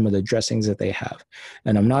well as some of the dressings that they have.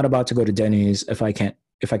 And I'm not about to go to Denny's if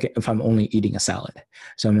I'm only eating a salad.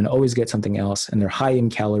 So I'm going to always get something else, and they're high in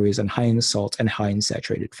calories and high in salt and high in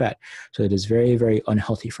saturated fat. So it is very, very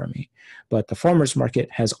unhealthy for me. But the farmer's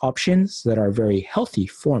market has options that are very healthy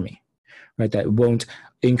for me, right? That won't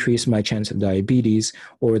increase my chance of diabetes,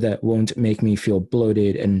 or that won't make me feel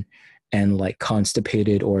bloated and like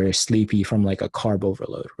constipated or sleepy from like a carb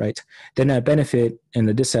overload, right? Then that benefit in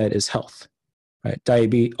the disad is health, right?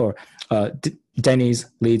 Diabetes or Denny's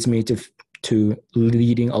leads me to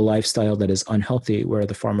leading a lifestyle that is unhealthy, where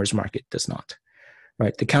the farmer's market does not,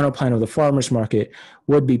 right? The counterplan of the farmer's market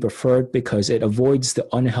would be preferred because it avoids the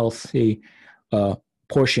unhealthy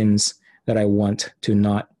portions that I want to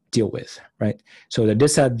not deal with, right? So the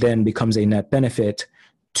disad then becomes a net benefit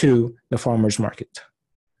to the farmer's market,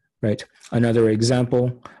 right? Another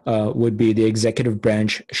example would be the executive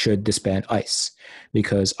branch should disband ICE,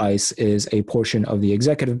 because ICE is a portion of the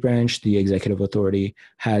executive branch. The executive authority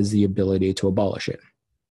has the ability to abolish it.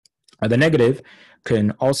 The negative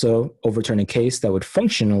can also overturn a case that would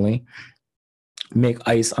functionally make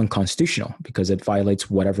ICE unconstitutional because it violates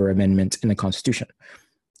whatever amendment in the Constitution,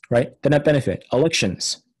 right? The net benefit,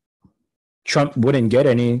 elections. Trump wouldn't get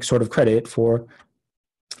any sort of credit for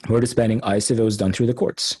disbanding ICE if it was done through the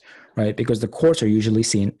courts, right? Because the courts are usually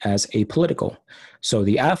seen as apolitical. So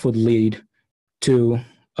the AF would lead to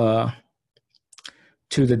the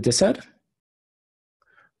disad,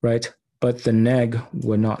 right? But the neg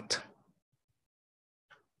would not,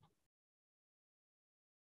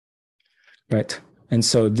 right? And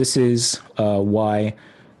so this is why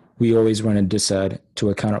we always run a disad to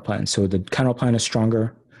a counterplan. So the counterplan is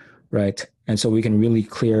stronger, right? And so we can really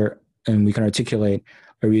clear and we can articulate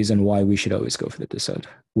a reason why we should always go for the disad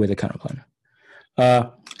with a counterplan.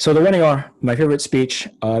 So the 1AR, my favorite speech,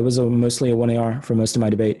 I was mostly a 1AR for most of my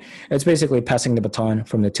debate. It's basically passing the baton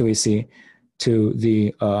from the 2AC to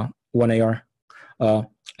the 1AR.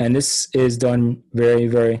 And this is done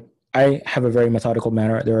I have a very methodical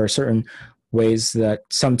manner. There are certain ways that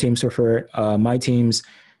some teams prefer it. My teams,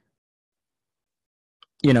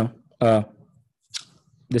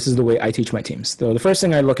 this is the way I teach my teams. So the first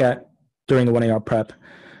thing I look at during the 1AR prep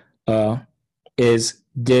is,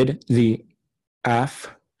 did the AF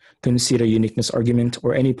concede a uniqueness argument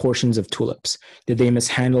or any portions of tulips? Did they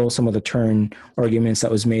mishandle some of the turn arguments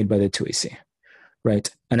that was made by the 2AC, right?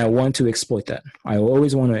 And I want to exploit that. I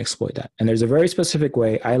always want to exploit that. And there's a very specific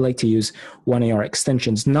way I like to use 1AR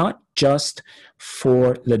extensions, not just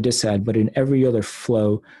for the disad, but in every other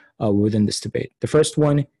flow within this debate. The first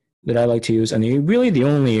one that I like to use, and really the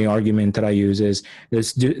only argument that I use, is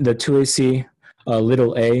this: the 2AC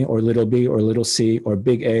little a or little b or little c or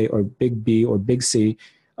big A or big B or big C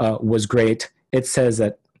was great. It says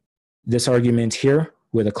that this argument here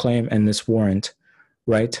with a claim and this warrant,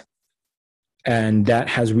 right, and that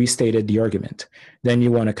has restated the argument. Then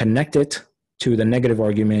you want to connect it to the negative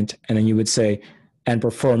argument, and then you would say, and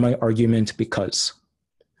perform my argument because,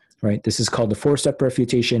 right? This is called the four-step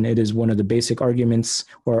refutation. It is one of the basic arguments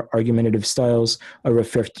or argumentative styles of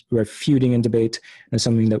refuting in debate, and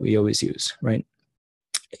something that we always use, right?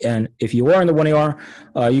 And if you are in the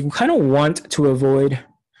 1AR, you kind of want to avoid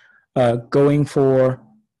going for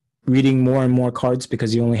reading more and more cards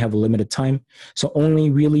because you only have a limited time. So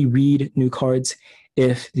only really read new cards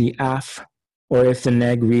if the AF or if the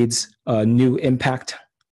neg reads new impact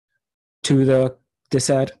to the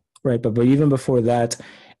Disad, right? But even before that,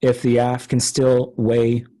 if the AF can still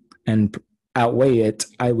weigh and outweigh it,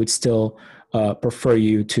 I would still prefer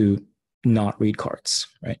you to not read cards,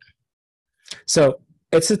 right? So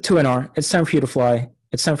it's a 2NR. It's time for you to fly.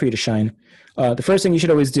 It's time for you to shine. The first thing you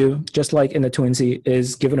should always do, just like in the 2NC,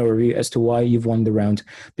 is give an overview as to why you've won the round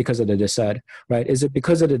because of the Disad, right? Is it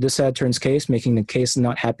because of the Disad turns case, making the case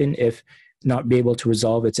not happen if not be able to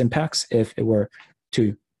resolve its impacts if it were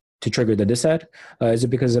to trigger the Disad? Is it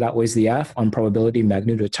because it outweighs the AF on probability,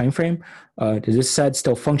 magnitude, or time frame? Does Disad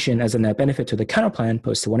still function as a net benefit to the counterplan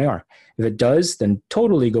post to 1AR? If it does, then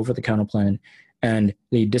totally go for the counterplan and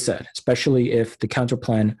the Disad, especially if the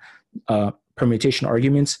counterplan permutation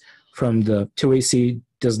arguments from the 2AC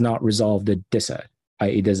does not resolve the Disad,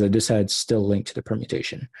 i.e. does the Disad still link to the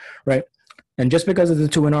permutation, right? And just because of the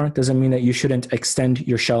 2NR doesn't mean that you shouldn't extend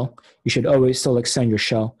your shell. You should always still extend your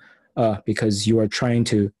shell because you are trying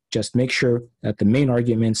to just make sure that the main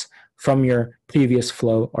arguments from your previous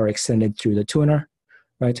flow are extended through the 2NR,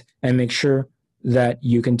 right? And make sure that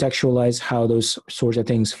you contextualize how those sorts of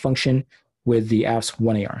things function with the AF's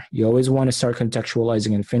 1AR. You always want to start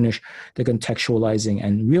contextualizing and finish the contextualizing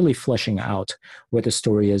and really fleshing out what the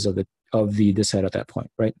story is of the Disad at that point,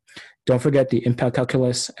 right? Don't forget the impact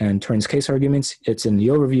calculus and turns case arguments. It's in the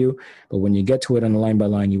overview, but when you get to it on the line by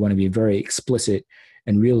line, you want to be very explicit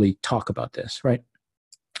and really talk about this, right?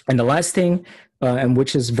 And the last thing, and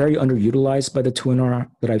which is very underutilized by the 2NR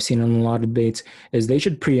that I've seen in a lot of debates, is they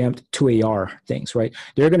should preempt 2AR things, right?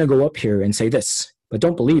 They're going to go up here and say this, but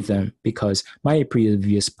don't believe them because my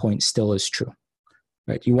previous point still is true,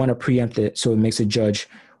 right? You want to preempt it so it makes a judge,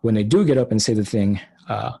 when they do get up and say the thing,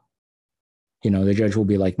 the judge will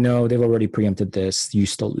be like, no, they've already preempted this. You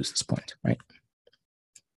still lose this point, right?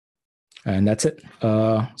 And that's it.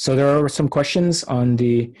 So there are some questions on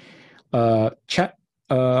the chat.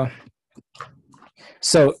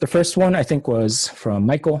 So the first one I think was from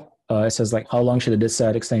Michael. It says like, how long should the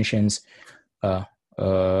Disad extensions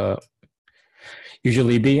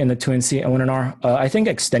usually be in the 2NC and 1NR? I think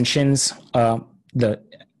extensions, the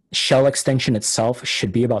shell extension itself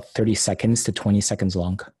should be about 30 seconds to 20 seconds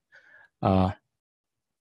long.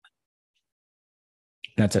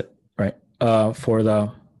 That's it, right? For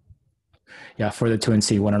the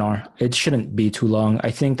 2NC 1NR, it shouldn't be too long.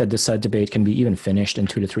 I think that this debate can be even finished in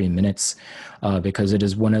 2 to 3 minutes because it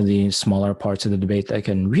is one of the smaller parts of the debate that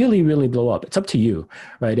can really, really blow up. It's up to you,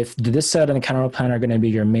 right? If the Disad and the counterplan are going to be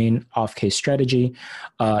your main off-case strategy,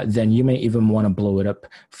 then you may even want to blow it up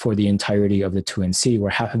for the entirety of the 2NC,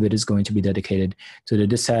 where half of it is going to be dedicated to the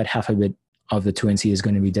Disad, half of it of the 2NC is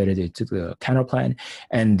going to be dedicated to the counterplan,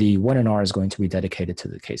 and the 1NR is going to be dedicated to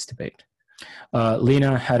the case debate.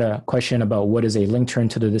 Lena had a question about what is a link turn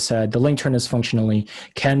to the Disad. The link turn is functionally,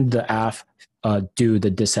 can the AF do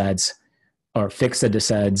the Disad's or fix the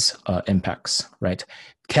Disad's impacts, right?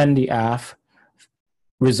 Can the AF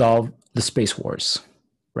resolve the space wars,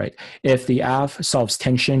 right? If the AF solves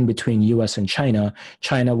tension between US and China,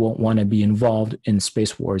 China won't want to be involved in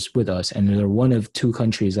space wars with us. And they're one of two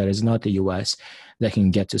countries that is not the US that can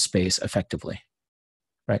get to space effectively.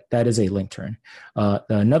 Right, that is a link turn.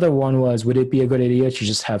 Another one was, would it be a good idea to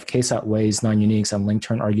just have case outweighs, non-uniques, and link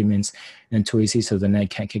turn arguments in 2AC so the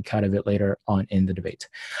neg can't kick out of it later on in the debate?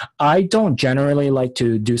 I don't generally like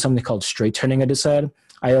to do something called straight turning a Disad.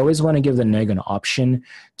 I always want to give the neg an option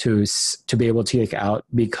to be able to kick out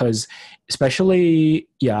because especially,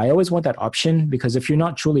 I always want that option because if you're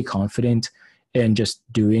not truly confident in just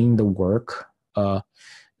doing the work,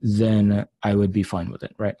 then I would be fine with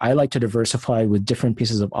it, right? I like to diversify with different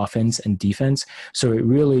pieces of offense and defense, so it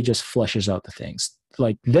really just fleshes out the things.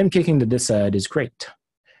 Like them kicking the Disad is great,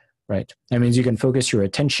 right? That means you can focus your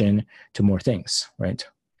attention to more things, right?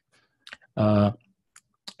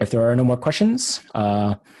 If there are no more questions,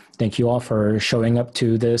 thank you all for showing up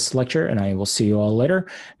to this lecture, and I will see you all later,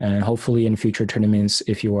 and hopefully in future tournaments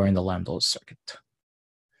if you are in the Lambda circuit.